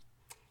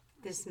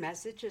This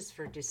message is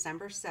for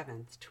December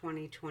 7th,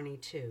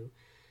 2022.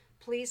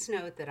 Please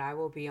note that I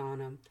will be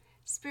on a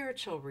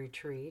spiritual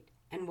retreat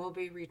and will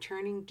be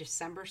returning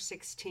December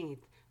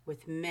 16th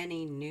with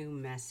many new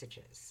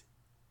messages.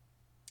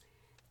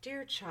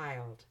 Dear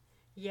child,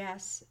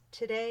 yes,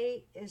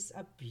 today is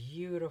a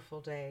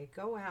beautiful day.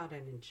 Go out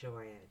and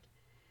enjoy it.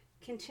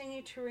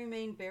 Continue to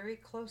remain very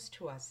close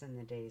to us in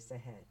the days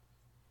ahead.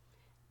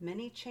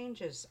 Many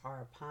changes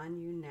are upon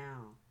you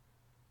now,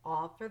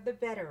 all for the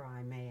better,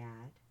 I may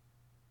add.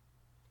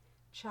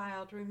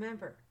 Child,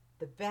 remember,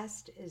 the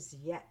best is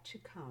yet to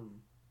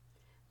come.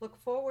 Look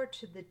forward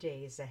to the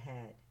days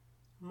ahead.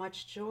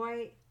 Much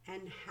joy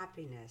and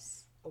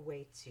happiness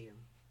awaits you.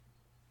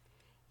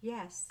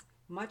 Yes,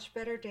 much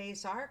better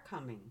days are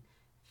coming,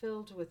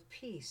 filled with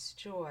peace,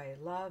 joy,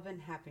 love,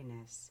 and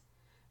happiness.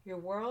 Your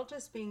world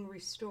is being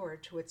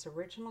restored to its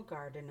original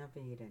Garden of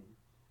Eden.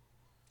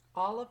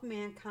 All of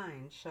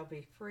mankind shall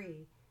be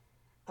free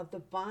of the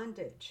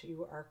bondage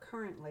you are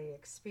currently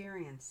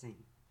experiencing.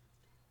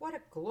 What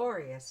a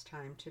glorious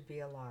time to be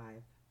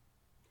alive.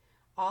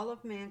 All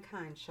of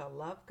mankind shall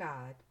love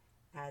God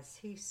as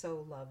He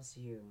so loves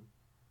you.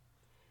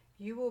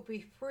 You will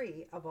be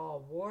free of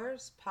all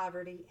wars,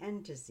 poverty,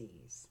 and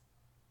disease.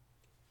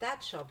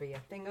 That shall be a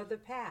thing of the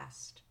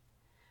past.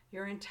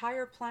 Your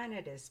entire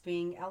planet is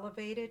being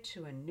elevated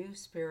to a new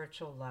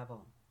spiritual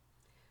level.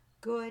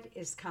 Good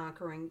is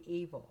conquering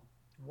evil.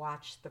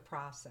 Watch the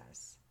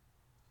process.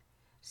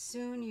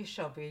 Soon you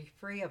shall be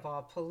free of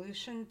all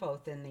pollution,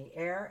 both in the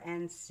air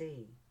and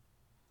sea.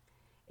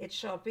 It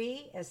shall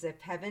be as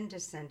if heaven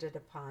descended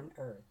upon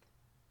earth.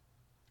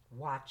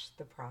 Watch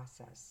the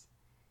process.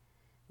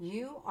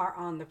 You are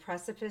on the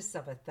precipice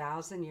of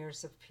 1,000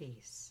 years of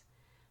peace.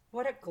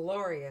 What a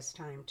glorious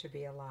time to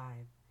be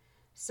alive.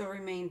 So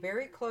remain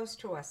very close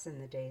to us in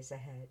the days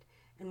ahead,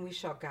 and we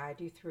shall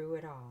guide you through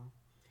it all.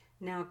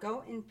 Now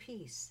go in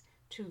peace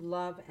to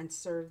love and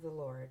serve the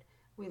Lord.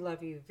 We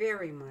love you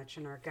very much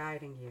and are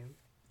guiding you.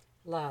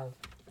 Love,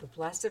 the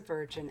Blessed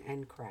Virgin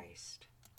and Christ.